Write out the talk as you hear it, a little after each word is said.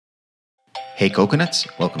Hey coconuts,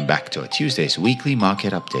 welcome back to our Tuesday's weekly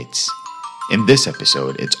market updates. In this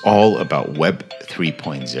episode, it's all about Web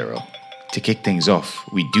 3.0. To kick things off,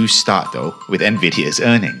 we do start though with Nvidia's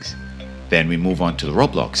earnings. Then we move on to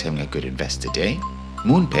Roblox having a good investor day,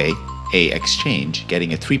 MoonPay, a exchange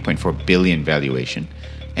getting a 3.4 billion valuation,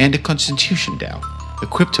 and a Constitution DAO, a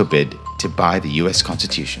crypto bid to buy the US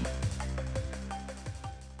Constitution.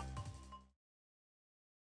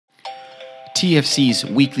 TFC's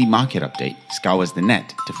weekly market update scours the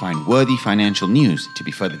net to find worthy financial news to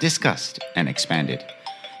be further discussed and expanded.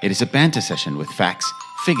 It is a banter session with facts,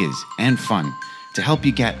 figures, and fun to help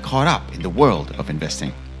you get caught up in the world of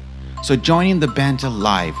investing. So join in the banter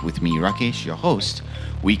live with me, Rakesh, your host,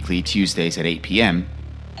 weekly Tuesdays at 8 p.m.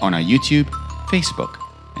 on our YouTube, Facebook,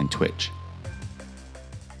 and Twitch.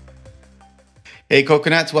 Hey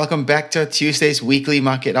coconuts, welcome back to our Tuesday's weekly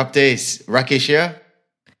market updates. Rakesh here.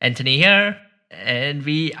 Anthony here, and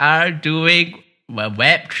we are doing a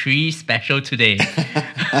Web3 special today.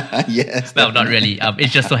 Yes. Well, not really. It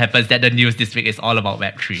just so happens that the news this week is all about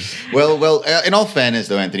Web3. Well, in all fairness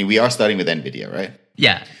though, Anthony, we are starting with NVIDIA, right?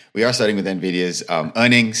 Yeah. We are starting with NVIDIA's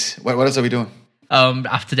earnings. What else are we doing?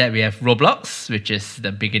 After that, we have Roblox, which is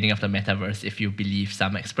the beginning of the metaverse, if you believe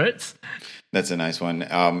some experts. That's a nice one.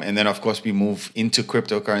 And then, of course, we move into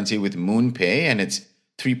cryptocurrency with MoonPay and its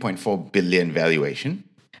 3.4 billion valuation.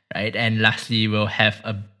 Right, and lastly, we'll have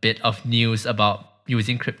a bit of news about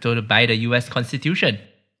using crypto to buy the US Constitution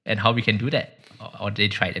and how we can do that. Or they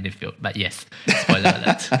tried and they failed. But yes, spoiler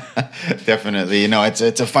alert. Definitely.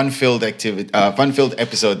 It's a fun-filled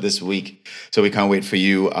episode this week. So we can't wait for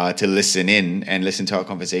you to listen in and listen to our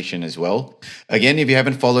conversation as well. Again, if you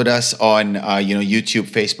haven't followed us on YouTube,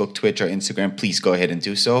 Facebook, Twitch, or Instagram, please go ahead and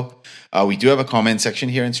do so. We do have a comment section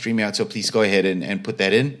here in StreamYard, so please go ahead and put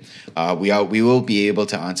that in. We will be able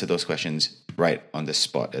to answer those questions right on the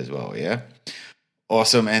spot as well. Yeah.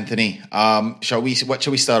 Awesome, Anthony. What shall we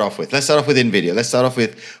start off with? Let's start off with NVIDIA. Let's start off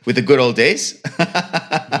with the good old days.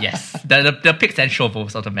 Yes, the picks and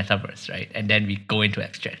shovels of the metaverse, right? And then we go into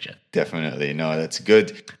extraction. Definitely. No, that's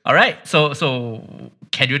good. All right. So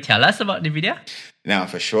can you tell us about NVIDIA? No,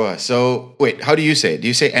 for sure. So wait, how do you say it? Do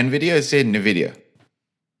you say NVIDIA or say NVIDIA?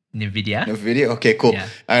 NVIDIA. NVIDIA? Okay, cool. Yeah.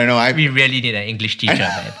 I don't know. We really need an English teacher,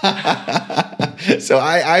 man. So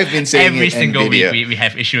I've been saying every single NVIDIA. week we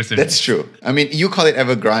have issues with That's true. I mean, you call it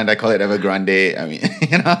Evergrande, I call it Evergrande. I mean,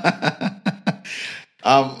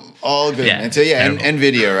 all good. Yeah, and so yeah, terrible.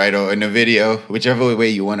 NVIDIA, right, or NVIDIA, whichever way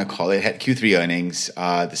you want to call it, had Q3 earnings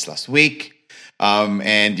this last week. And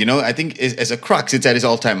I think as a crux, it's at its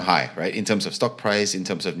all-time high, right? In terms of stock price, in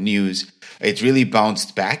terms of news, it's really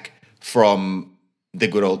bounced back from the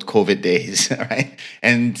good old COVID days, right?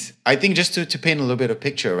 And I think just to paint a little bit of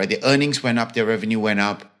picture, right? The earnings went up, their revenue went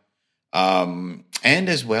up, and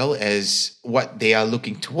as well as what they are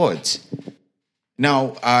looking towards.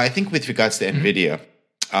 Now, I think with regards to NVIDIA,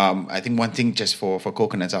 I think one thing just for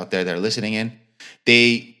coconuts out there that are listening in,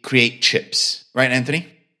 they create chips, right, Anthony?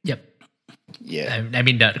 Yep. Yeah. I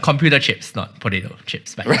mean the computer chips, not potato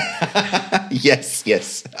chips. But Yes.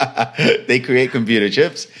 They create computer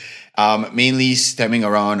chips. Mainly stemming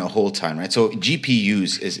around a whole ton, right? So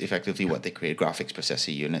GPUs is effectively what they create, graphics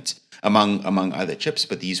processor units, among other chips,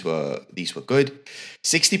 but these were good.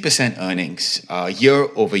 60% earnings year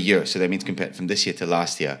over year, so that means compared from this year to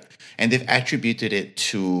last year, and they've attributed it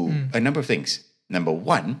to a number of things. Number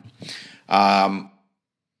one, their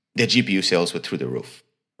GPU sales were through the roof.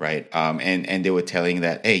 Right. And they were telling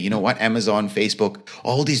that, hey, you know what? Amazon, Facebook,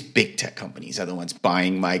 all these big tech companies are the ones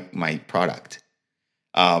buying my product.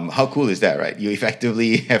 How cool is that, right? You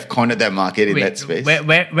effectively have cornered that market in that space.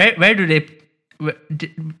 Where do they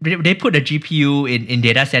put the GPU in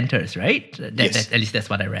data centers, right? Yes. At least that's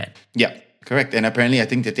what I read. Yeah, correct. And apparently I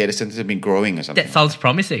think the data centers have been growing or something. That sounds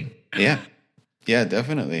promising. Yeah,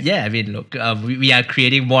 definitely. Yeah, I mean, look, we are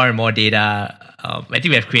creating more and more data. I think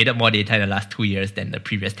we have created more data in the last 2 years than the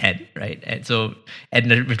previous 10, right? And so,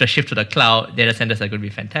 with the shift to the cloud, data centers are going to be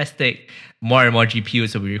fantastic. More and more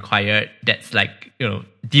GPUs will be required. That's like,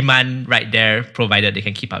 demand right there, provided they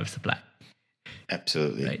can keep up with supply.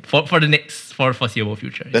 Absolutely. Right. For the next, for foreseeable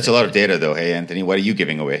future. That's a lot of data though. Hey, Anthony, what are you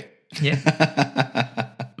giving away? Yeah.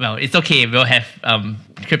 Well, it's okay. We'll have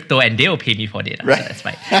crypto and they'll pay me for data. Right. So that's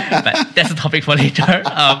fine. But that's a topic for later.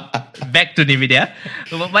 Back to NVIDIA.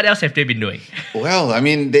 What else have they been doing? Well, I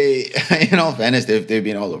mean, they, in all fairness, they've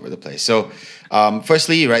been all over the place. So,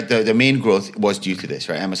 firstly, right, the main growth was due to this,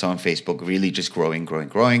 right? Amazon, Facebook, really just growing.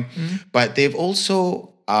 Mm-hmm. But they've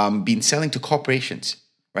also been selling to corporations,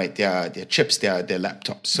 right? Their chips, their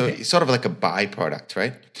laptops. So it's sort of like a byproduct,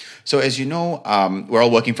 right? So as you know, we're all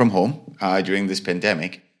working from home during this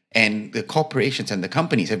pandemic. And the corporations and the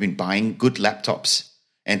companies have been buying good laptops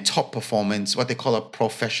and top performance, what they call a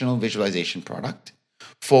professional visualization product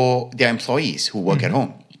for their employees who work at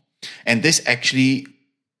home. And this actually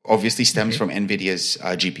obviously stems from NVIDIA's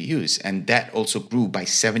GPUs. And that also grew by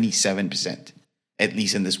 77%, at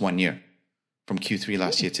least in this 1 year, from Q3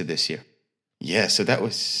 last year to this year. Yeah, so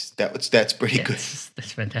that's pretty good.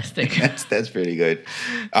 That's fantastic. that's pretty good.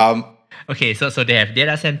 Okay, so they have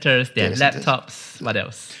data centers, they have laptops. What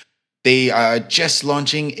else? They are just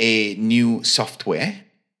launching a new software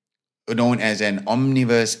known as an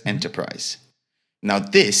Omniverse Enterprise. Now,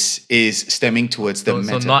 this is stemming towards the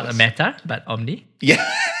metaverse. So not a meta, but Omni? Yeah.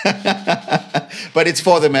 But it's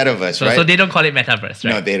for the metaverse, right? So they don't call it metaverse,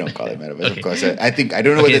 right? No, they don't call it metaverse, of course. I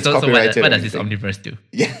don't know whether it's copyrighted. So what does this Omniverse do?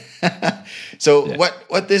 Yeah. So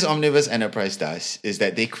what this Omniverse Enterprise does is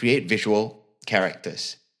that they create visual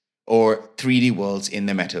characters or 3D worlds in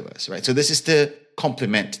the metaverse, right? So this is to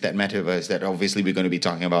complement that metaverse that obviously we're going to be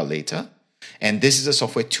talking about later. And this is a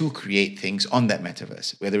software to create things on that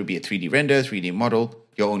metaverse, whether it be a 3D render, 3D model,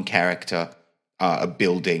 your own character, a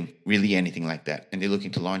building, really anything like that. And they're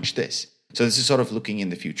looking to launch this. So this is sort of looking in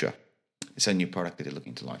the future. It's a new product that they're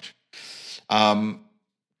looking to launch.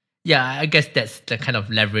 Yeah, I guess that's the kind of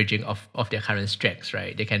leveraging of their current strengths,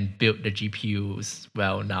 right? They can build the GPUs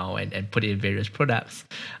well now and put it in various products.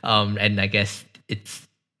 And I guess it's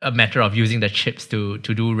a matter of using the chips to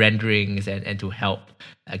do renderings and to help,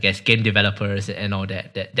 I guess, game developers and all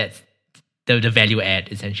that. That's the value add,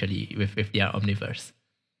 essentially, with their Omniverse.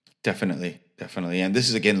 Definitely. And this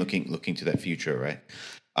is, again, looking to that future, right?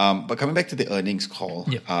 But coming back to the earnings call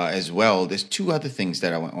as well, there's two other things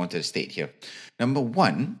that I wanted to state here. Number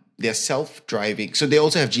one, they're self-driving. So they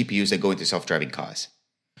also have GPUs that go into self-driving cars,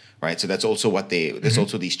 right? So that's also there's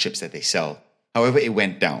also these chips that they sell. However, it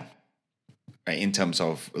went down, right, in terms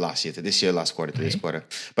of last year to this year, last quarter to this quarter.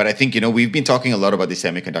 But I think, we've been talking a lot about the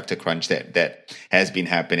semiconductor crunch that has been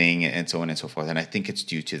happening and so on and so forth. And I think it's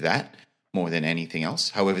due to that more than anything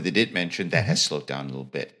else. However, they did mention that has slowed down a little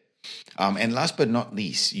bit. And last but not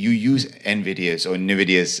least, you use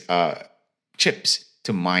NVIDIA's chips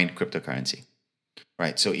to mine cryptocurrency,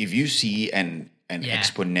 right? So if you see an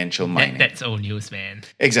exponential mining, that's old news, man.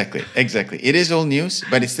 Exactly. It is old news,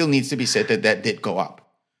 but it still needs to be said that did go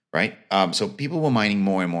up, right? So people were mining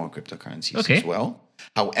more and more cryptocurrencies as well.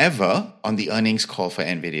 However, on the earnings call for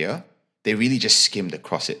NVIDIA, they really just skimmed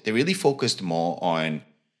across it. They really focused more on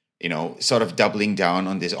sort of doubling down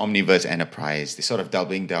on this Omniverse Enterprise. They're sort of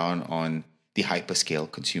doubling down on the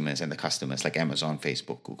hyperscale consumers and the customers like Amazon,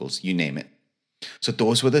 Facebook, Google's, you name it. So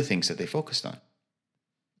those were the things that they focused on.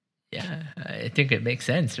 Yeah, I think it makes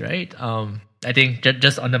sense, right? I think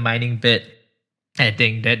just on the mining bit, I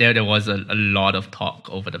think that there was a lot of talk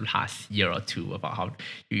over the last year or two about how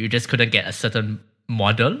you just couldn't get a certain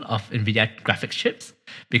model of NVIDIA graphics chips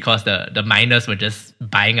because the miners were just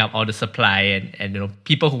buying up all the supply and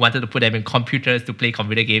people who wanted to put them in computers to play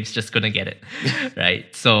computer games just couldn't get it, right?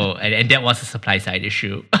 So and that was a supply side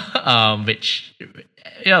issue, which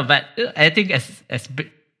but I think as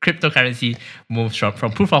cryptocurrency moves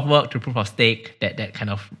from proof of work to proof of stake, that kind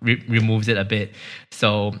of removes it a bit.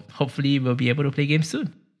 So hopefully we'll be able to play games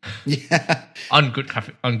soon. Yeah, on good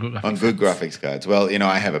graphics cards. Well,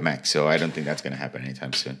 I have a Mac, so I don't think that's going to happen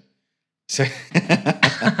anytime soon. So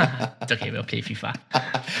it's okay, we'll play FIFA.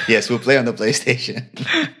 Yes, we'll play on the PlayStation.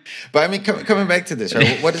 But I mean, coming back to this,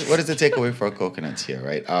 right? What is the takeaway for Coconuts here,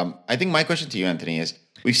 right? I think my question to you, Anthony, is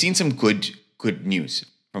we've seen some good news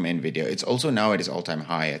from NVIDIA. It's also now at its all-time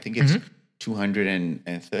high. I think it's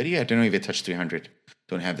 230. I don't know if it touched 300.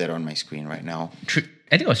 Don't have that on my screen right now.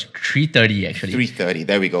 I think it was 330 actually. 330,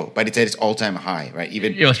 there we go. But it's at its all-time high, right?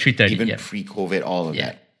 It was 330, even pre-COVID, all of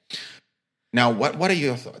that. Now, what are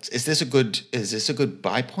your thoughts? Is this a good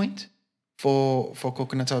buy point for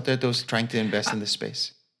Coconuts out there, those trying to invest in this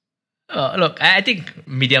space? Look, I think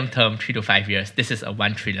medium term, 3 to 5 years, this is a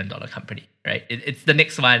 $1 trillion company, right? It's the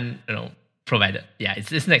next one, provided. Yeah, it's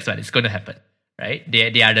this next one. It's going to happen, right?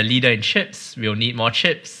 They are the leader in chips. We'll need more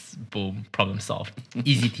chips. Boom, problem solved.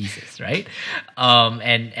 Easy thesis, right?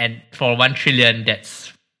 And for 1 trillion,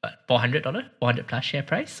 that's $400 plus share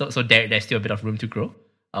price. So there's still a bit of room to grow.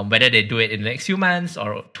 Whether they do it in the next few months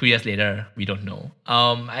or 2 years later, we don't know.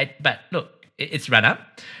 But look, it's run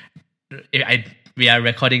up. We are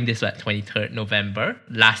recording this 23rd November.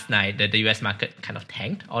 Last night, the US market kind of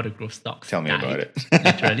tanked. All the growth stocks Tell me died, about it.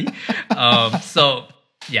 Literally. So,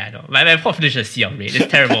 yeah, no, my profit is just CL rate.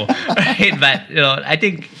 It's terrible, right? But, I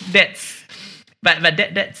think that's... But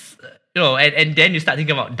that's... and then you start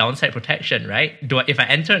thinking about downside protection, right? If I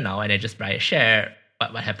enter now and I just buy a share,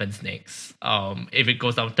 what happens next. If it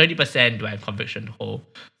goes down 30%, do I have conviction to hold?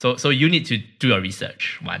 So you need to do your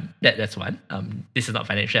research. That's one. This is not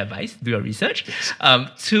financial advice. Do your research.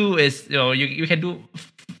 Two is you can do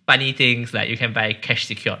funny things like you can buy cash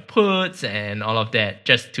secured puts and all of that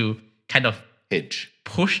just to kind of hedge,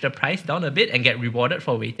 push the price down a bit and get rewarded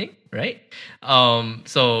for waiting, right?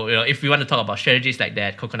 So if we want to talk about strategies like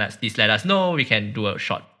that, Coconuts, please let us know. We can do a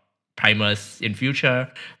short primers in future.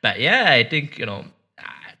 But yeah, I think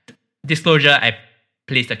disclosure, I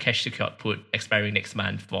placed a cash secured put expiring next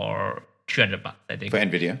month for $300, I think, for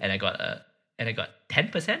Nvidia, and I got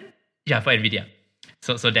 10%. Yeah, for Nvidia.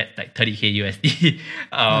 So that's like 30K USD.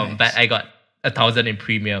 Nice. But I got 1,000 in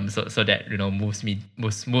premium, so that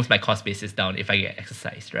moves my cost basis down if I get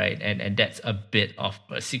exercised, right? And that's a bit of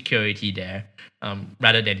a security there,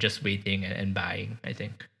 rather than just waiting and buying, I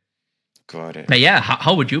think. Got it. But yeah,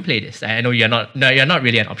 how would you play this? I know you're not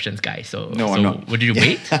really an options guy, so I'm not. Would you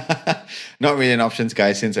wait? Not really an options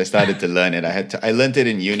guy since I started to learn it. I learned it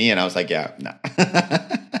in uni, and I was like, yeah, no.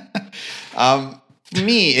 For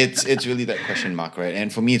me, it's really that question mark, right?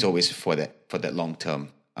 And for me, it's always for that long term.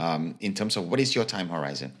 In terms of what is your time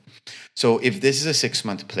horizon? So if this is a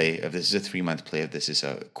 6-month play, if this is a 3-month play, if this is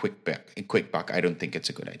a quick buck, I don't think it's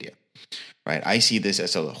a good idea, right? I see this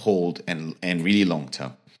as a hold and really long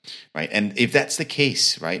term, right? And if that's the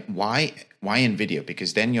case, right, why Nvidia?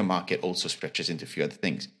 Because then your market also stretches into a few other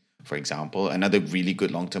things. For example, another really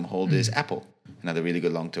good long term hold is Apple. Another really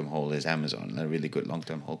good long term hold is Amazon. Another really good long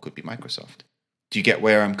term hold could be Microsoft. Do you get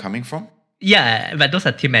where I'm coming from? Yeah, but those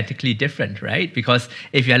are thematically different, right? Because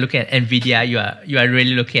if you are looking at Nvidia, you are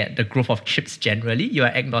really looking at the growth of chips generally. You are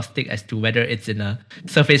agnostic as to whether it's in a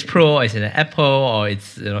Surface Pro, or it's in an Apple, or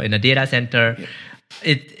it's in a data center. Yeah.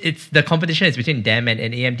 It's the competition is between them and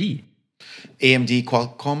AMD. AMD,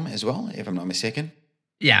 Qualcomm as well, if I'm not mistaken.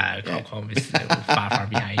 Yeah, Qualcomm is far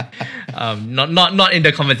behind. Not in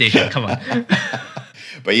the conversation. Come on.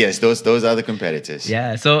 But yes, those are the competitors.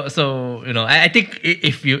 Yeah, so I think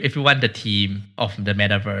if you want the team of the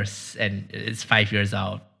metaverse and it's 5 years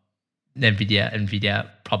out, Nvidia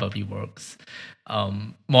probably works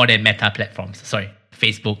more than Meta platforms. Sorry,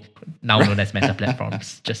 Facebook, now known as Meta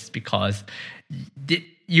platforms, just because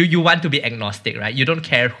you want to be agnostic, right? You don't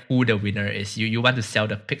care who the winner is. You want to sell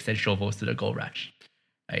the picks and shovels to the gold rush.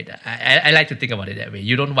 Right? I like to think about it that way.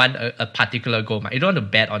 You don't want a particular gold mine. You don't want to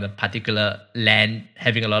bet on a particular land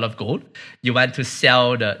having a lot of gold. You want to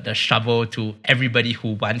sell the shovel to everybody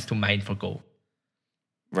who wants to mine for gold.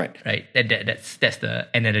 Right. Right. That's the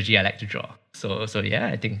analogy I like to draw. So yeah,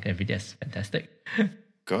 I think Nvidia is fantastic.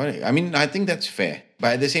 Got it. I mean, I think that's fair.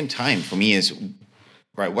 But at the same time, for me is,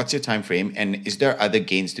 right, what's your time frame? And is there other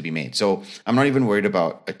gains to be made? So I'm not even worried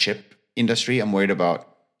about a chip industry. I'm worried about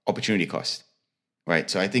opportunity cost.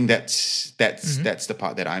 Right. So I think that's the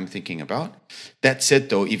part that I'm thinking about. That said,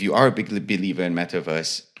 though, if you are a big believer in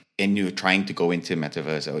metaverse and you're trying to go into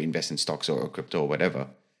metaverse or invest in stocks or crypto or whatever,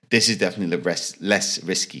 this is definitely less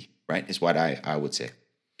risky, right? Is what I would say.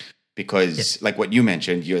 Because like what you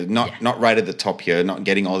mentioned, you're not right at the top here, not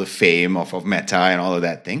getting all the fame of Meta and all of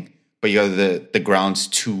that thing, but you're the grounds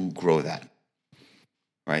to grow that.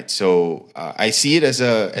 Right. So I see it as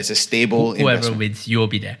a stable whoever investment. wins, you'll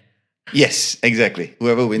be there. Yes, exactly.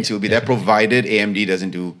 Whoever wins will be there, provided AMD doesn't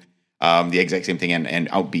do the exact same thing and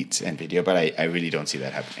outbeats Nvidia. But I really don't see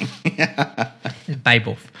that happening. Buy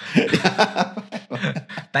both.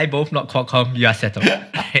 Buy both, not Qualcomm. You are settled.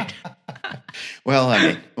 Right? Well, I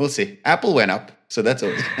mean, we'll see. Apple went up, so that's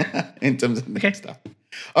okay in terms of the stuff.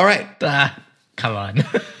 All right. Come on.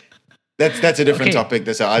 That's a different topic.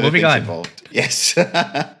 There's other moving things on. Involved. Yes.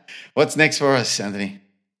 What's next for us, Anthony?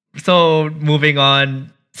 So moving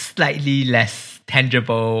on. Slightly less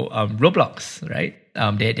tangible Roblox, right?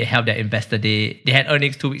 They held their investor day. They had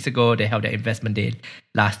earnings 2 weeks ago. They held their investment day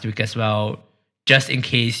last week as well. Just in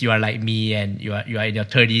case you are like me and you are in your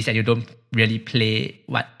 30s and you don't really play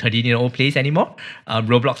what 13-year-old plays anymore.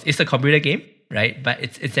 Roblox is a computer game, right? But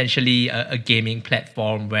it's essentially a gaming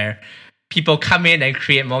platform where people come in and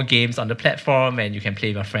create more games on the platform and you can play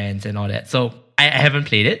with your friends and all that. So I haven't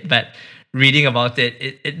played it, but reading about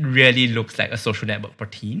it really looks like a social network for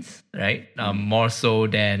teens, right? More so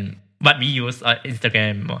than what we use on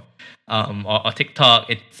Instagram or TikTok.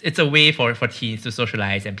 It's a way for teens to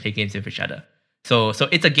socialize and play games with each other. So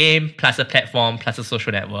it's a game plus a platform plus a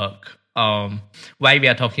social network. Why we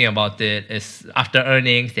are talking about it is after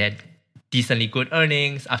earnings, they had decently good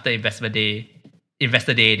earnings. After Investor Day,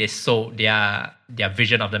 they sold their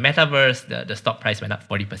vision of the metaverse. The stock price went up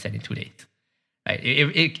 40% in 2 days. right?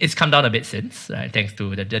 It's come down a bit since, right? Thanks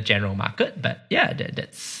to the general market. But yeah,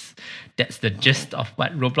 that's the gist of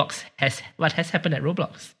what has happened at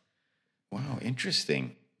Roblox. Wow,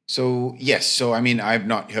 interesting. So yes, so I mean, I've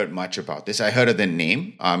not heard much about this. I heard of the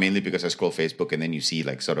name mainly because I scroll Facebook and then you see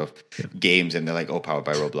like sort of games and they're like, oh, powered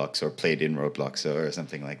by Roblox or played in Roblox or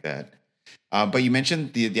something like that. But you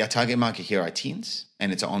mentioned the target market here are teens,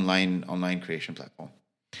 and it's an online creation platform.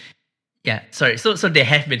 Yeah, sorry. So they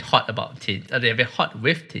have been hot about teens. They've been hot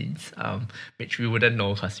with teens, which we wouldn't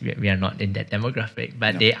know because we are not in that demographic.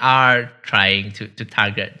 But they are trying to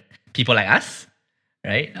target people like us,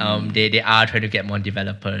 right? They are trying to get more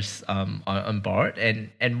developers on board,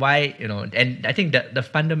 and why, and I think that the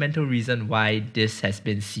fundamental reason why this has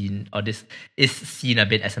been seen, or this is seen a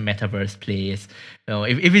bit as a metaverse play is,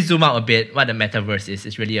 if we zoom out a bit, what the metaverse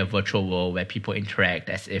is really a virtual world where people interact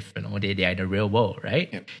as if they are in the real world, right?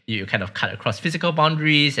 Yep. You kind of cut across physical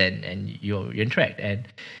boundaries and you interact, and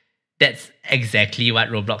that's exactly what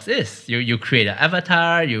Roblox is. You create an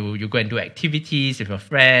avatar, you go and do activities with your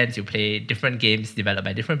friends, you play different games developed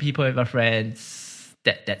by different people with your friends.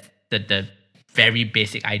 That's the very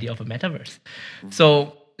basic idea of a metaverse.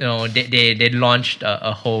 So, they launched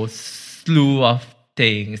a whole slew of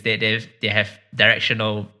things. They have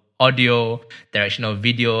directional audio, directional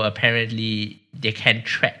video. Apparently, they can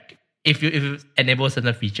track, if you enable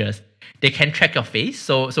certain features, they can track your face.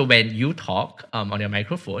 So when you talk on your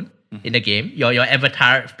microphone in the game, your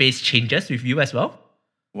avatar face changes with you as well.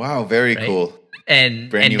 Wow, very cool. And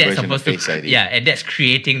brand new that's version of supposed Face to ID. Yeah, and that's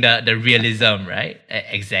creating the realism, right?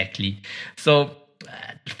 Exactly. So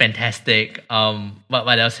fantastic.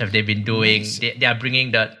 What else have they been doing? Nice. They are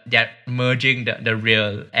bringing they're merging the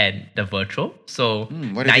real and the virtual. So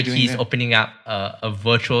what are they doing Nike's there? opening up a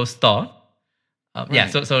virtual store. Yeah,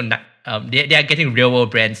 Right. so they are getting real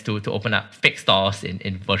world brands to open up fake stores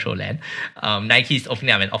in virtual land. Nike is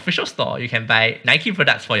opening up an official store. You can buy Nike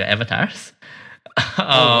products for your avatars.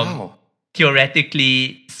 Wow.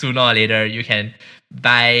 Theoretically, sooner or later, you can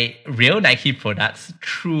buy real Nike products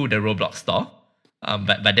through the Roblox store.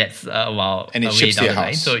 But that's a while And it away ships to down your the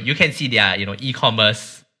line. house. So you can see their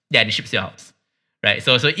e-commerce. Yeah, and it ships to your house, right?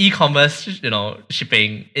 So e-commerce,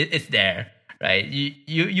 shipping, it's there, right?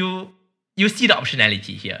 You see the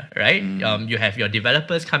optionality here, right? You have your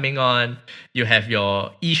developers coming on, you have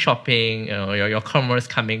your e-shopping, your commerce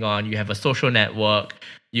coming on, you have a social network.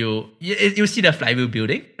 You see the flywheel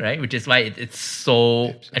building, right? Which is why it's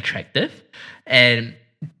so attractive, and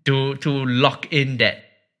to lock in that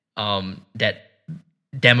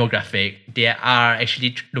demographic, they are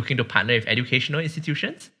actually looking to partner with educational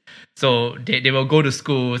institutions. So they will go to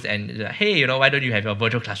schools and like, hey, why don't you have your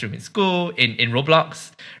virtual classroom in school, in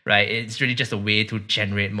Roblox, right? It's really just a way to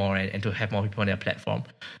generate more and to have more people on their platform.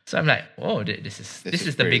 So I'm like, oh, this is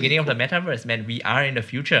the really beginning cool. of the metaverse, man. We are in the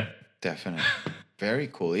future. Definitely. Very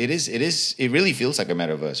cool. It really feels like a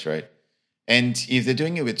metaverse, right? And if they're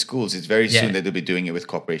doing it with schools, it's very soon that they'll be doing it with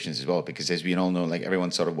corporations as well. Because as we all know, like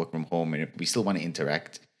everyone's sort of work from home and we still want to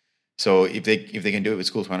interact. So if they can do it with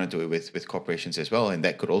schools, why not do it with corporations as well? And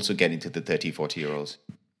that could also get into the 30, 40-year-olds.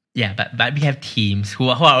 Yeah, but we have teams who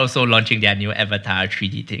are also launching their new avatar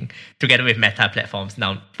 3D thing together with Meta platforms,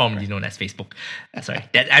 now formerly known as Facebook. Sorry,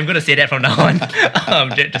 I'm going to say that from now on,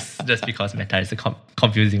 just because Meta is a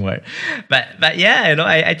confusing word. But yeah,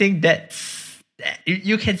 I think that's,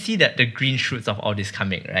 you can see that the green shoots of all this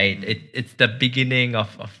coming, right? It's the beginning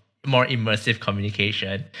of more immersive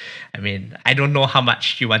communication. I mean, I don't know how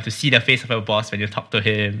much you want to see the face of your boss when you talk to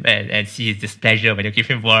him and see his displeasure when you give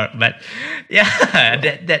him work. But yeah,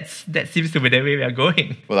 that seems to be the way we are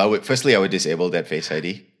going. Well, I would disable that Face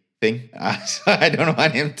ID thing. So I don't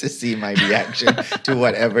want him to see my reaction to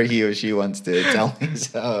whatever he or she wants to tell me.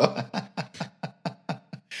 So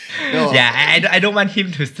no. Yeah, I don't want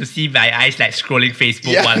him to see my eyes like scrolling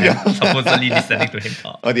Facebook while I'm supposedly listening to him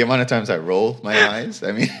talk. Or the amount of times I roll my eyes.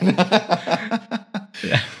 I mean,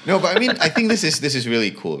 no, but I mean, I think this is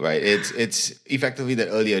really cool, right? It's effectively that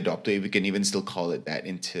early adopter, if we can even still call it that,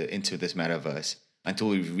 into this metaverse until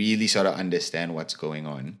we really sort of understand what's going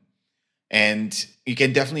on. And you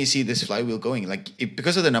can definitely see this flywheel going,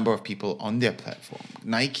 because of the number of people on their platform.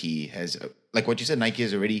 Nike has, like what you said, Nike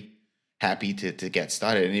is already happy to get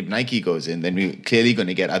started. And if Nike goes in, then we're clearly going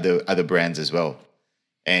to get other brands as well.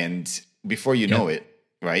 And before you know it,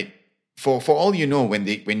 right? For all you know, when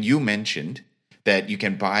you mentioned that you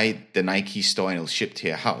can buy the Nike store and it'll ship to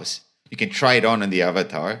your house, you can try it on the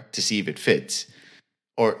avatar to see if it fits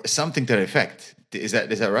or something to that effect. Is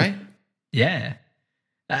that right? Yeah.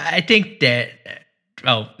 I think that,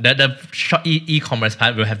 the e-commerce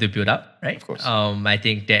part will have to build up, right? Of course. I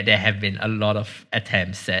think that there have been a lot of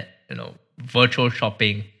attempts at, virtual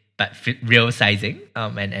shopping, but real sizing.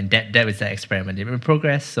 And that was the experiment in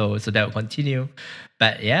progress. So that will continue.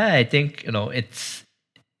 But yeah, I think it's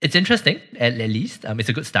interesting at least. It's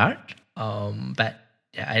a good start. But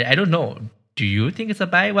yeah, I don't know. Do you think it's a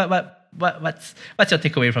buy? What's your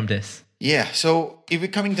takeaway from this? Yeah. So if we're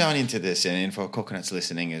coming down into this, and for coconuts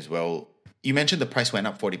listening as well, you mentioned the price went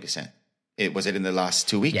up 40%. Was it in the last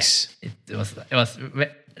 2 weeks? Yeah, it was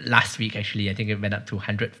last week actually. I think it went up to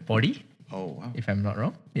 140. Oh wow! If I'm not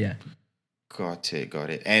wrong. Yeah. Got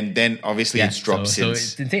it. And then obviously it's dropped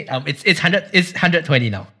since. So it's insane. It's 120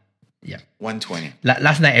 now. Yeah. 120.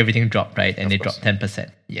 Last night everything dropped, right? And they dropped 10%.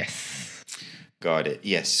 Yes. Got it.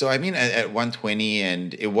 Yes. So I mean at 120,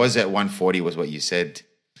 and it was at 140 was what you said.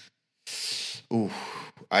 Ooh.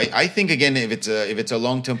 I think again, if it's a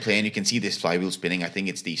long term play and you can see this flywheel spinning, I think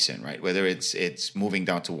it's decent, right? Whether it's moving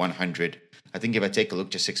down to 100. I think if I take a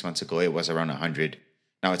look, just 6 months ago it was around 100.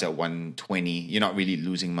 Now it's at 120. You're not really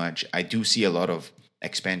losing much. I do see a lot of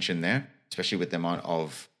expansion there, especially with the amount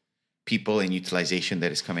of people and utilization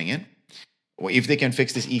that is coming in. Well, if they can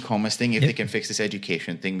fix this e-commerce thing, if they can fix this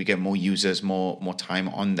education thing, we get more users, more time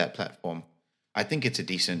on that platform. I think it's a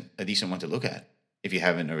decent one to look at if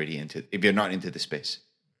you're not into the space.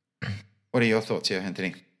 What are your thoughts here,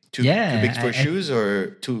 Anthony? Too big for shoes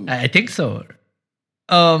or too? I think so.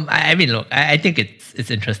 I mean, look, I think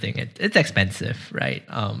it's interesting. It's expensive, right?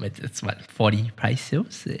 It's what 40 price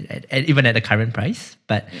sales, even at the current price.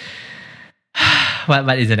 But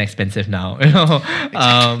what isn't expensive now?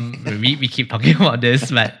 We keep talking about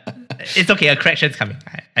this, but it's okay. A correction's coming.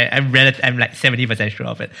 I'm like 70% sure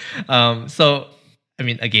of it. So. I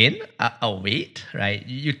mean, again, I'll wait, right?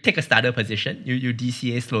 You take a starter position, you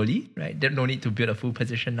DCA slowly, right? There's no need to build a full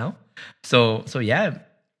position now. So yeah,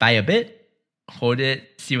 buy a bit, hold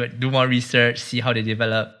it, do more research, see how they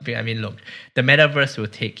develop. I mean, look, the metaverse will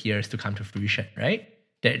take years to come to fruition, right?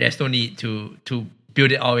 There's no need to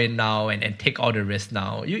build it all in now and take all the risk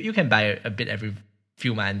now. You can buy a bit every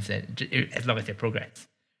few months, and as long as they progress,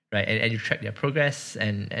 right? And you track their progress,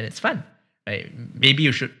 and it's fun. Right? Maybe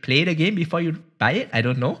you should play the game before you buy it. I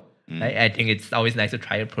don't know. Right? I think it's always nice to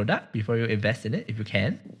try a product before you invest in it if you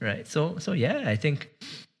can. Right? So yeah, I think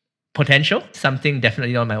potential, something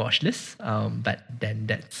definitely on my watch list. But then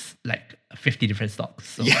that's like 50 different stocks.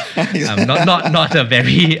 So not a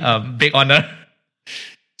very big honor.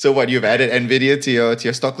 So what, you've added Nvidia to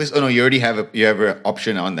your stock list? Oh no, you already have an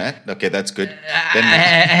option on that. Okay, that's good. Then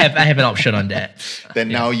I have an option on that. Then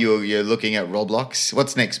now you're looking at Roblox.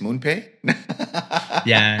 What's next? MoonPay?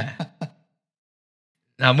 Yeah.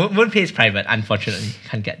 Now MoonPay is private. Unfortunately,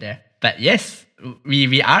 can't get there. But yes,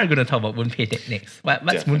 we are going to talk about MoonPay next.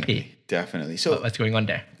 What's MoonPay? Definitely. So what's going on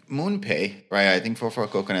there? MoonPay, right? I think for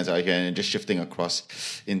coconuts out here and just shifting across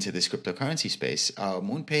into this cryptocurrency space,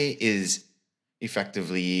 MoonPay is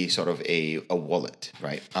effectively sort of a wallet,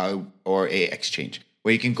 right? Or a exchange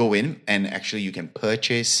where you can go in and actually you can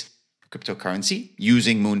purchase cryptocurrency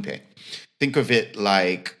using MoonPay. Think of it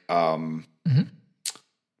like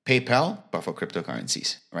PayPal, but for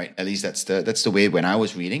cryptocurrencies, right? At least that's the way when I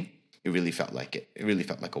was reading, it really felt like it. It really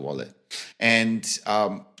felt like a wallet. And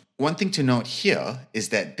one thing to note here is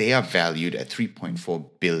that they are valued at 3.4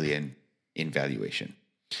 billion in valuation.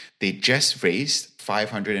 They just raised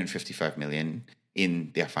 555 million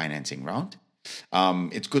in their financing round.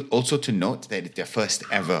 It's good also to note that it's their first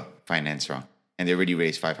ever finance round, and they already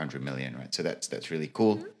raised 500 million, right? So that's really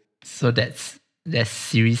cool. So that's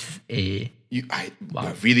Series A. I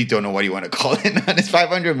really don't know what you want to call it. It's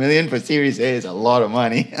 500 million for Series A is a lot of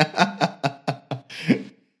money.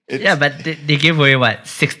 Yeah, but they gave away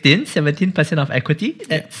 17% of equity.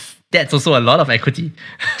 That's also a lot of equity.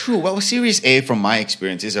 True. Well, Series A, from my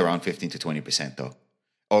experience, is around 15 to 20% though,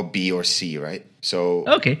 or B or C, right? So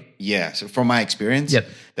okay. Yeah. So from my experience,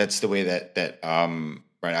 that's the way that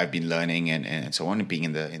right I've been learning and so on, and being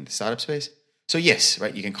in the startup space. So yes,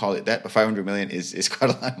 right, you can call it that, but 500 million is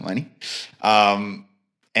quite a lot of money.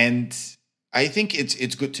 And I think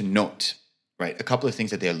it's good to note, right, a couple of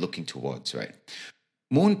things that they're looking towards, right?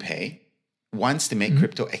 MoonPay wants to make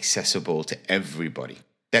crypto accessible to everybody.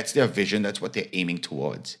 That's their vision. That's what they're aiming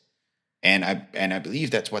towards. And I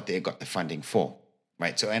believe that's what they got the funding for,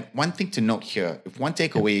 right? So, and one thing to note here, if one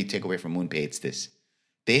takeaway you take away from MoonPay, it's this.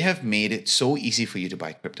 They have made it so easy for you to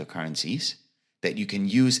buy cryptocurrencies that you can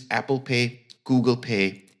use Apple Pay, Google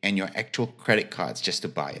Pay, and your actual credit cards just to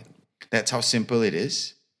buy it. That's how simple it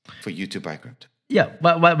is for you to buy crypto. Yeah,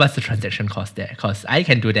 what's the transaction cost there? Because I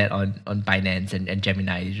can do that on Binance and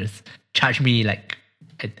Gemini. You just charge me like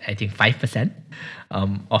I think 5%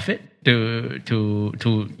 of it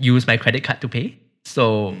to use my credit card to pay.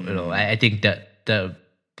 So I think that the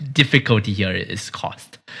difficulty here is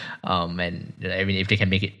cost. And I mean, if they can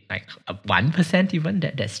make it like a 1% even,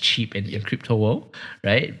 that's cheap in crypto world,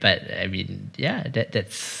 right? But I mean, yeah,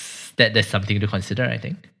 that's something to consider, I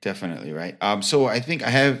think. Definitely, right. So I think I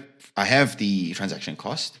have the transaction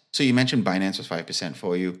cost. So you mentioned Binance was 5%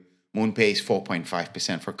 for you. MoonPay is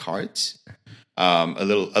 4.5% for cards. A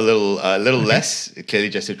little less, clearly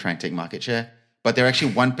just to try and take market share. But they're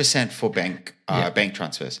actually 1% for bank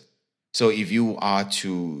transfers. So if you are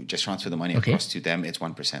to just transfer the money across to them, it's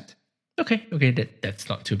 1%. Okay, that's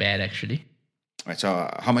not too bad actually. Right. So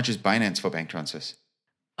how much is Binance for bank transfers?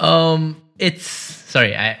 It's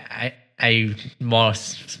sorry, I more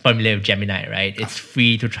familiar with Gemini, right? It's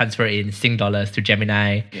free to transfer in Sing dollars to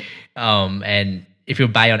Gemini. Yeah. And if you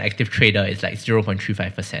buy on Active Trader, it's like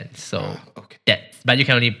 0.35%. So but you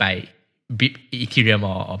can only buy Ethereum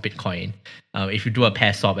or Bitcoin. If you do a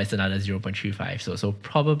pair swap, it's another 0.35. So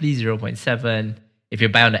probably 0.7. If you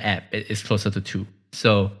buy on the app, it's closer to 2.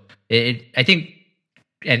 So I think,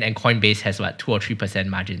 and Coinbase has 2 or 3%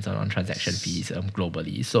 margins on transaction fees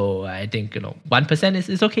globally. So I think 1%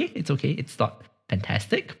 is okay. It's okay. It's not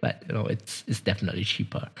fantastic, but it's definitely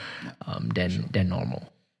cheaper than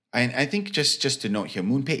normal. I think just to note here,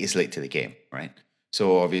 MoonPay is late to the game, right?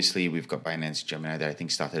 So obviously we've got Binance Gemini that I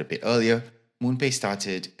think started a bit earlier. MoonPay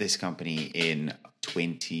started this company in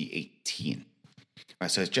 2018. Right,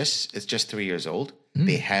 so it's just 3 years old.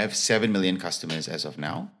 They have 7 million customers as of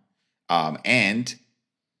now. And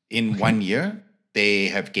in 1 year, they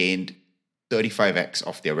have gained 35x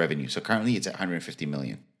of their revenue. So currently it's at 150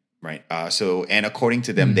 million, right? And according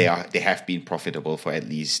to them, they have been profitable for at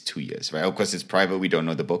least 2 years, right? Of course, it's private. We don't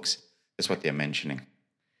know the books. That's what they're mentioning.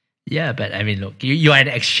 Yeah, but I mean, look, you are an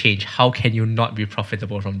exchange. How can you not be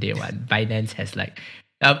profitable from day one? Binance has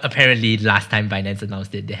apparently last time Binance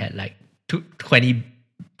announced it, they had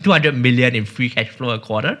 200 million in free cash flow a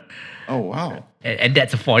quarter. Oh, wow. And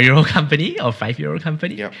that's a 4-year-old company or 5-year-old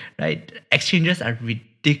company, yep. Right? Exchanges are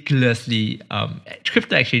ridiculously,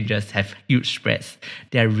 crypto exchanges have huge spreads.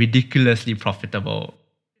 They are ridiculously profitable.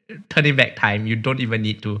 Turning back time, you don't even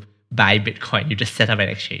need to buy Bitcoin. You just set up an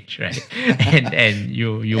exchange, right? and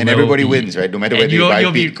you and everybody wins, right? No matter whether you buy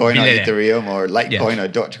Bitcoin or Ethereum or Litecoin or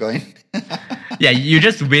Dogecoin. Yeah, you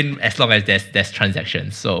just win as long as there's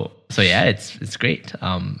transactions. So yeah, it's great.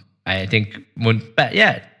 I think but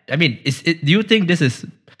yeah, I mean, do you think this is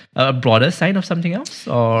a broader sign of something else,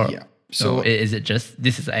 or so is it just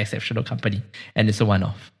this is an exceptional company and it's a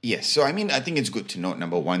one-off? Yes. So I mean, I think it's good to note,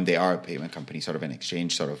 number one, they are a payment company, sort of an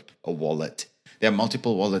exchange, sort of a wallet. There are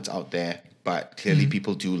multiple wallets out there, but clearly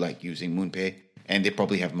people do like using MoonPay, and they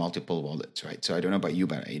probably have multiple wallets, right? So I don't know about you,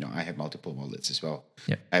 but I have multiple wallets as well.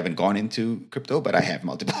 Yep. I haven't gone into crypto, but I have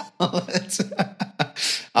multiple wallets.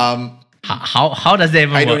 How does that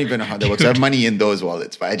even work? I don't even know how that works. I have money in those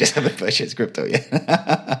wallets, but I just haven't purchased crypto yet.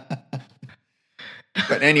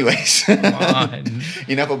 But anyways,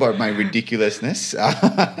 enough about my ridiculousness.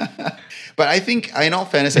 But I think, in all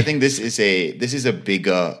fairness, I think this is a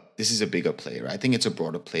bigger play, right? I think it's a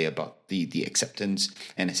broader play about the acceptance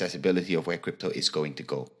and accessibility of where crypto is going to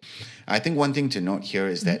go. I think one thing to note here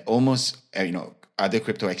is that almost other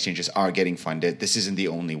crypto exchanges are getting funded. This isn't the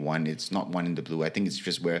only one. It's not one in the blue. I think it's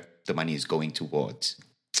just where the money is going towards.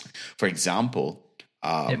 For example,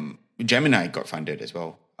 Gemini got funded as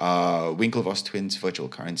well. Winklevoss Twins virtual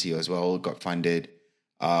currency as well got funded.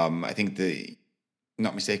 I think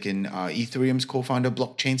not mistaken, Ethereum's co-founder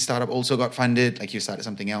blockchain startup also got funded. Like, you started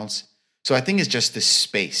something else. So I think it's just the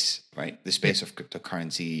space, right? The space of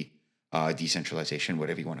cryptocurrency, decentralization,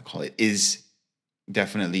 whatever you want to call it, is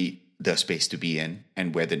definitely the space to be in,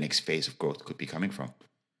 and where the next phase of growth could be coming from.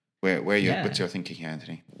 What's your thinking here,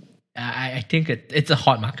 Anthony? I think it's a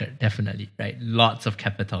hot market, definitely, right? Lots of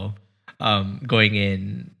capital going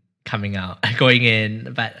in, coming out, going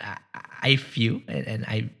in, but I feel, and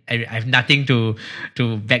I have nothing to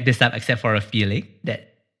back this up except for a feeling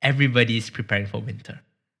that everybody's preparing for winter,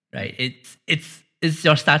 right? It's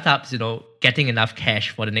your startups, getting enough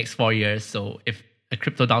cash for the next 4 years. So if a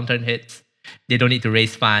crypto downturn hits, they don't need to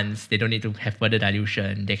raise funds, they don't need to have further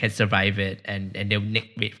dilution, they can survive it, and they'll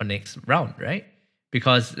wait for the next round, right?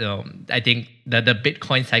 Because I think the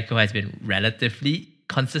Bitcoin cycle has been relatively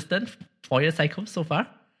consistent 4-year cycle so far.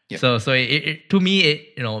 Yep. So to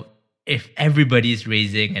me, if everybody's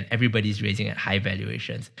raising and everybody's raising at high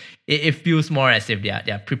valuations, it feels more as if they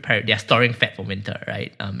are prepared, they are storing fat for winter,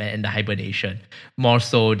 right? And the hibernation, more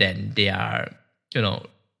so than they are,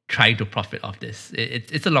 trying to profit off this.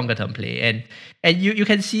 It's a longer term play, and you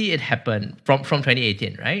can see it happen from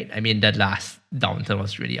 2018, right? I mean, the last downturn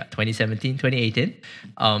was really 2017, 2018.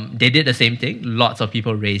 They did the same thing. Lots of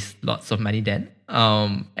people raised lots of money then.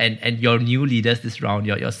 And your new leaders this round,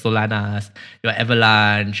 your Solanas, your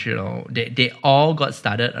Avalanche, they all got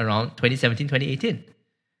started around 2017, 2018.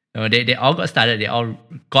 They all got started. They all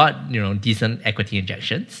got decent equity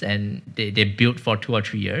injections, and they built for 2 or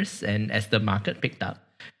 3 years. And as the market picked up,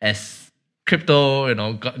 as crypto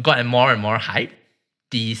got more and more hype,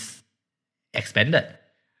 these expanded,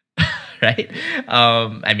 right?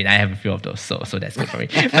 I mean, I have a few of those, so that's good for me.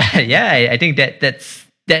 But yeah, I think that's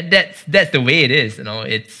the way it is.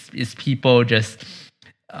 It's people just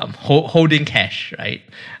holding cash, right?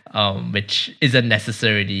 Which isn't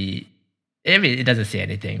necessarily. I mean, it doesn't say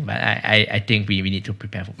anything, but I think we need to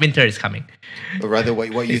prepare for winter is coming. Or rather,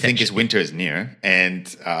 what you think is winter is near, and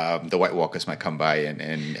the White Walkers might come by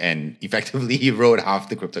and effectively erode half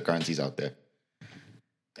the cryptocurrencies out there.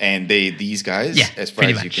 And these guys, as far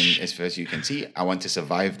as you can see, I want to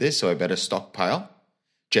survive this, so I better stockpile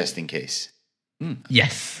just in case.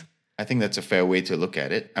 Yes. I think that's a fair way to look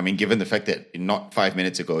at it. I mean, given the fact that not 5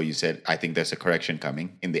 minutes ago you said, I think there's a correction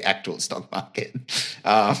coming in the actual stock market.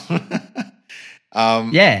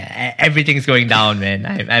 Yeah, everything's going down, man.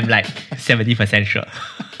 I'm like 70% sure.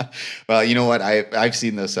 Well, you know what? I've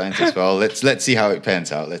seen those signs as well. Let's see how it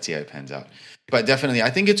pans out. But definitely, I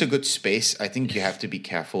think it's a good space. I think you have to be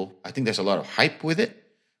careful. I think there's a lot of hype with it,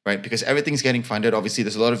 right? Because everything's getting funded. Obviously,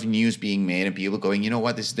 there's a lot of news being made and people going, you know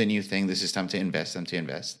what? This is the new thing. This is time to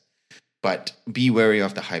invest. But be wary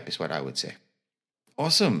of the hype is what I would say.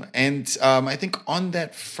 Awesome. And I think on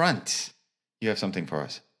that front, you have something for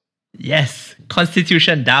us. Yes,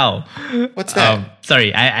 Constitution DAO. What's that?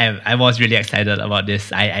 Sorry, I was really excited about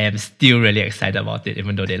this. I am still really excited about it,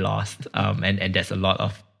 even though they lost. And there's a lot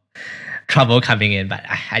of trouble coming in. But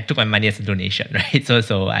I took my money as a donation, right?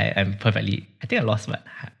 So I'm perfectly. I think I lost what,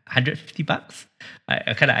 $150.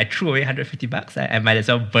 I threw away $150. I might as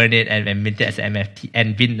well burn it and mint it as an NFT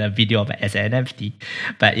and bin the video of it as an NFT.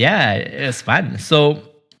 But yeah, it was fun. So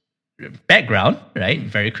background, right?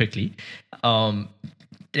 Very quickly.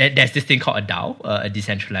 There's this thing called a DAO, a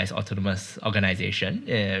decentralized autonomous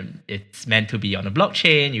organization. It's meant to be on a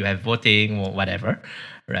blockchain. You have voting or whatever,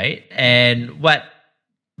 right? And what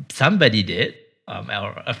somebody did,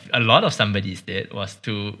 or a lot of somebodies did, was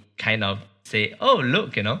to kind of say, oh,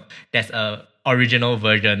 look, there's a original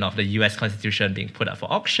version of the U.S. Constitution being put up for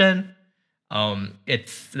auction.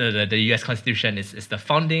 It's the U.S. Constitution is the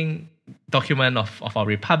founding document of our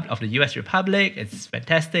republic, of the U.S. Republic. It's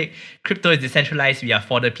fantastic. Crypto is decentralized. We are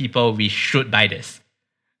for the people. We should buy this,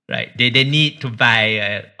 right? They need to buy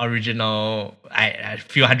an original, a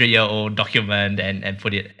few 100-year-old document and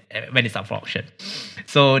put it when it's up for auction.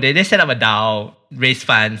 So they set up a DAO, raise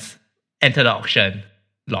funds, enter the auction,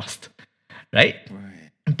 lost, right?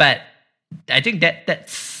 But I think that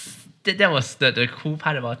was the cool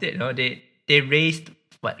part about it. They raised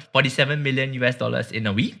 $47 million US in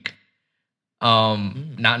a week.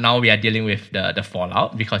 Now we are dealing with the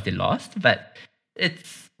fallout because they lost, but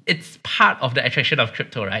it's part of the attraction of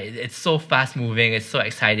crypto, right? It's so fast moving, it's so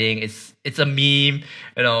exciting, it's a meme.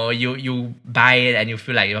 You buy it and you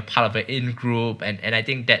feel like you're part of an in group, and I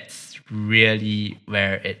think that's really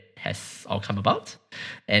where it has all come about,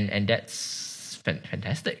 and that's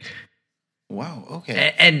fantastic. Wow.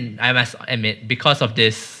 Okay. And I must admit, because of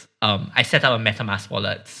this, I set up a MetaMask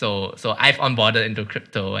wallet. So I've onboarded into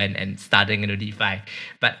crypto and starting into DeFi.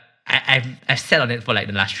 But I've sat on it for like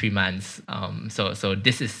the last 3 months. So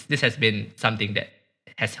this has been something that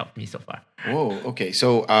has helped me so far. Whoa. Okay.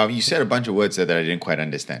 So you said a bunch of words that I didn't quite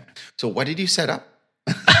understand. So what did you set up?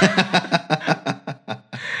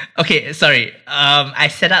 Okay, sorry. I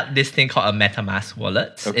set up this thing called a MetaMask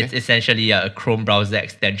wallet. Okay. It's essentially a Chrome browser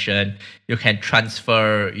extension. You can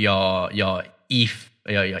transfer your ETH,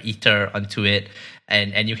 your Ether onto it,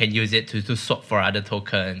 and you can use it to swap for other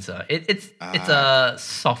tokens. It's a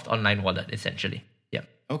soft online wallet essentially. Yeah.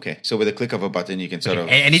 Okay. So with a click of a button, you can sort of.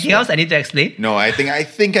 Anything else I need to explain? No, I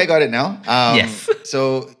think I got it now. Yes.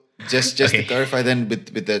 So just Okay. to clarify, then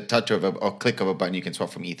with the touch of or click of a button, you can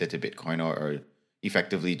swap from Ether to Bitcoin, or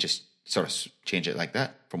effectively just sort of change it like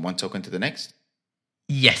that from one token to the next.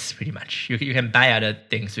 Yes, pretty much. You can buy other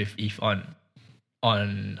things with ETH on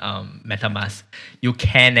MetaMask. You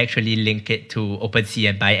can actually link it to OpenSea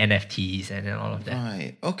and buy NFTs and all of that.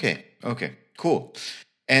 Right. Okay. Cool.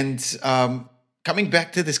 And coming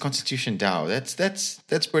back to this Constitution DAO,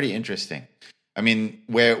 that's pretty interesting. I mean,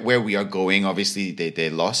 where we are going, obviously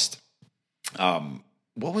they lost.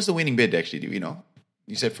 What was the winning bid actually? Do we know?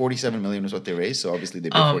 You said 47 million was what they raised, so obviously they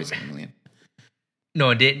bid 47 million.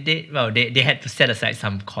 No, they had to set aside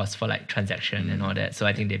some costs for like transaction and all that. So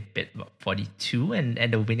I think they bid about 42 and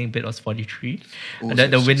the winning bid was 43. Ooh,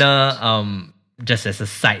 The winner, just as a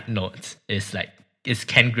side note, is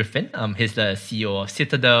Ken Griffin. He's the CEO of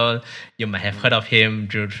Citadel. You might have heard of him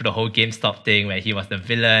through the whole GameStop thing where he was the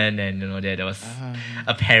villain and there was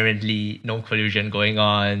apparently no collusion going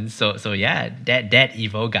on. So yeah, that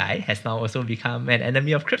evil guy has now also become an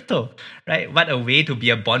enemy of crypto, right? What a way to be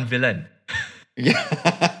a Bond villain.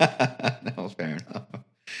 Yeah, no, fair enough.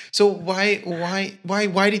 So why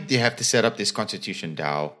did they have to set up this Constitution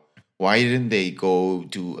DAO? Why didn't they go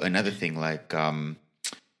do another thing like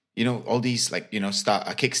all these like start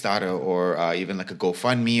a Kickstarter or even like a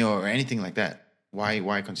GoFundMe or anything like that?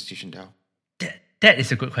 Why Constitution DAO? That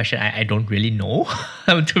is a good question. I don't really know,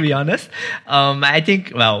 to be honest. I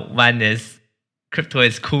think one is crypto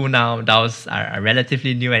is cool now. DAOs are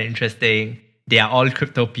relatively new and interesting. They are all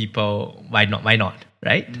crypto people. Why not?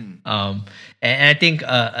 Right? And I think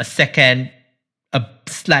a second, a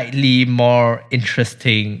slightly more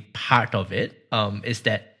interesting part of it is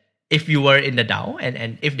that if you were in the DAO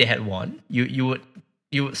and if they had won, you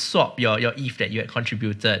would swap your ETH that you had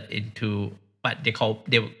contributed into what they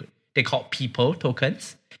call people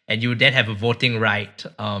tokens, and you then have a voting right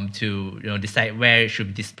to decide where it should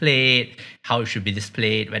be displayed, how it should be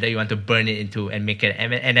displayed, whether you want to burn it into and make it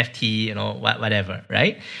an NFT, whatever,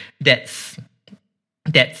 right? That's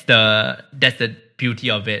the beauty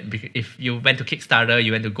of it. If you went to Kickstarter,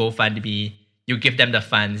 you went to GoFundMe, you give them the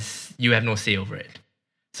funds, you have no say over it.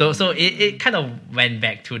 So it kind of went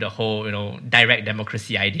back to the whole direct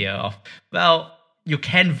democracy idea of, you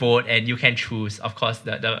can vote and you can choose. Of course,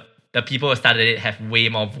 the people who started it have way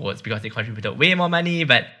more votes because they contributed way more money,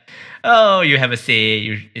 but you have a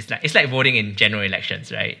say. It's like voting in general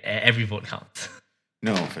elections, right? Every vote counts.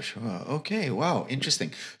 No, for sure. Okay, wow,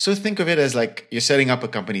 interesting. So think of it as like you're setting up a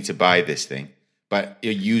company to buy this thing, but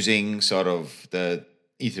you're using sort of the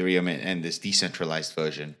Ethereum and this decentralized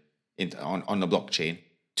version on the blockchain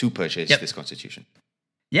to purchase this Constitution.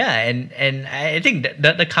 Yeah, and I think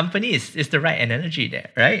that the company is the right analogy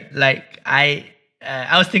there, right? Like I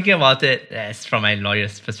was thinking about it as from my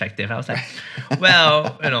lawyer's perspective. I was like,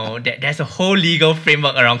 there's a whole legal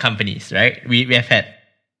framework around companies, right? We have had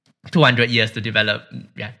 200 years to develop,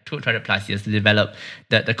 200 plus years to develop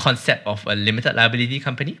the concept of a limited liability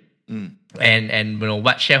company. And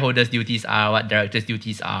what shareholders' duties are, what directors'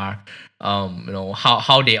 duties are,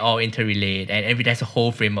 how they all interrelate, and there's a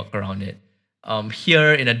whole framework around it.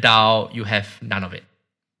 Here in a DAO, you have none of it,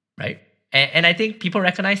 right? And I think people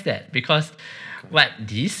recognize that because what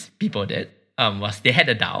these people did was they had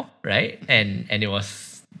a DAO, right? And it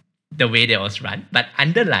was the way that was run, but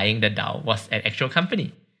underlying the DAO was an actual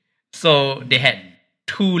company. So they had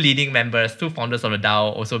two leading members, two founders of the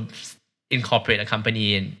DAO also incorporate a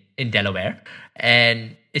company in Delaware.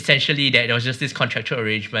 And essentially there was just this contractual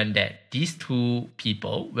arrangement that these two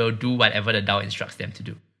people will do whatever the DAO instructs them to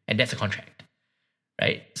do. And that's a contract,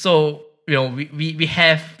 right? So, we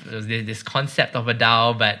have this concept of a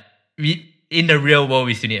DAO, but in the real world,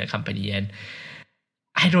 we still need a company. And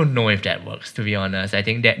I don't know if that works, to be honest. I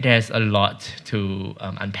think that there's a lot to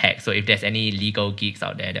unpack. So if there's any legal geeks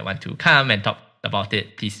out there that want to come and talk about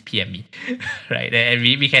it, please PM me, right? And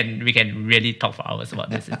we can really talk for hours about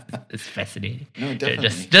this. It's fascinating. No,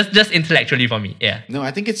 definitely. Just intellectually for me, yeah. No,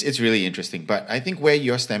 I think it's really interesting. But I think where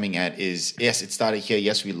you're stemming at is, yes, it started here.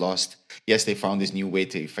 Yes, we lost. Yes, they found this new way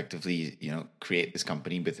to effectively, create this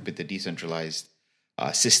company with the decentralized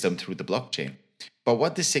system through the blockchain. But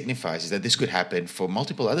what this signifies is that this could happen for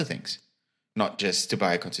multiple other things, not just to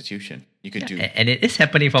buy a constitution. You could do, and it is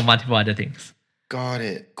happening for multiple other things. Got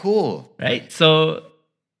it. Cool. Right. So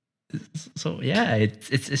yeah,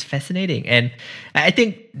 it's fascinating, and I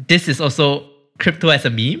think this is also crypto as a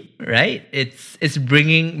meme, right? It's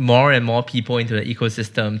bringing more and more people into the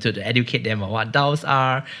ecosystem to educate them on what DAOs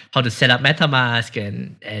are, how to set up MetaMask,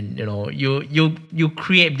 and you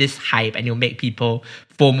create this hype and you make people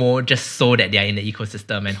FOMO just so that they are in the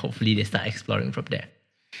ecosystem and hopefully they start exploring from there,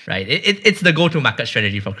 right? It's the go-to market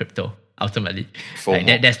strategy for crypto ultimately.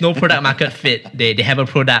 Right? There's no product market fit. They have a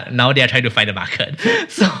product, now they are trying to find a market.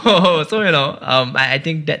 So I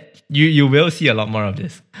think that you will see a lot more of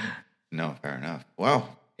this. No, fair enough.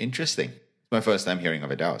 Wow, interesting. It's my first time hearing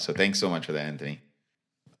of a DAO, so thanks so much for that, Anthony.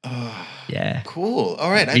 Yeah. Cool.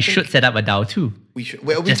 All right. We should set up a DAO too. We should.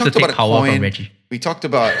 Well, we just talked to take about power a coin. from Reggie. We talked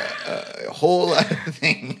about a whole other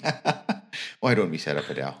thing. Why don't we set up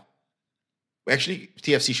a DAO? Actually,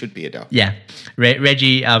 TFC should be a DAO. Yeah.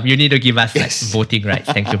 Reggie, you need to give us voting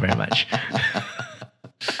rights. Thank you very much.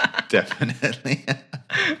 Definitely.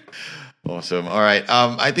 Awesome. All right.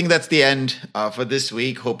 I think that's the end for this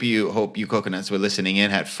week. Hope you coconuts were listening in,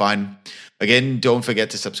 had fun. Again, don't forget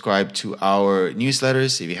to subscribe to our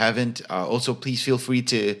newsletters if you haven't. Also, please feel free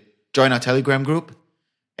to join our Telegram group,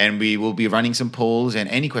 and we will be running some polls. And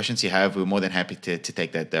any questions you have, we're more than happy to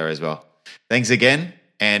take that there as well. Thanks again,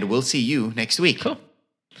 and we'll see you next week. Cool.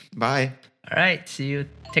 Bye. All right. See you.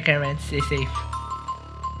 Take care, man. Stay safe.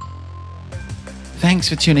 Thanks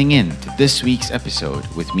for tuning in to this week's episode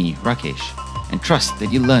with me, Rakesh, and trust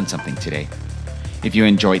that you learned something today. If you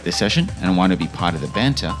enjoyed the session and want to be part of the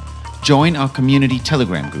banter, join our community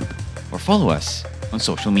Telegram group or follow us on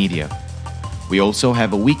social media. We also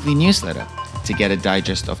have a weekly newsletter to get a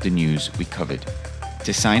digest of the news we covered.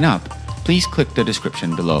 To sign up, please click the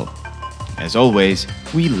description below. As always,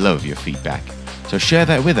 we love your feedback, so share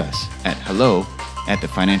that with us at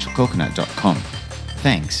hello@thefinancialcoconut.com.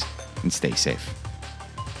 Thanks, and stay safe.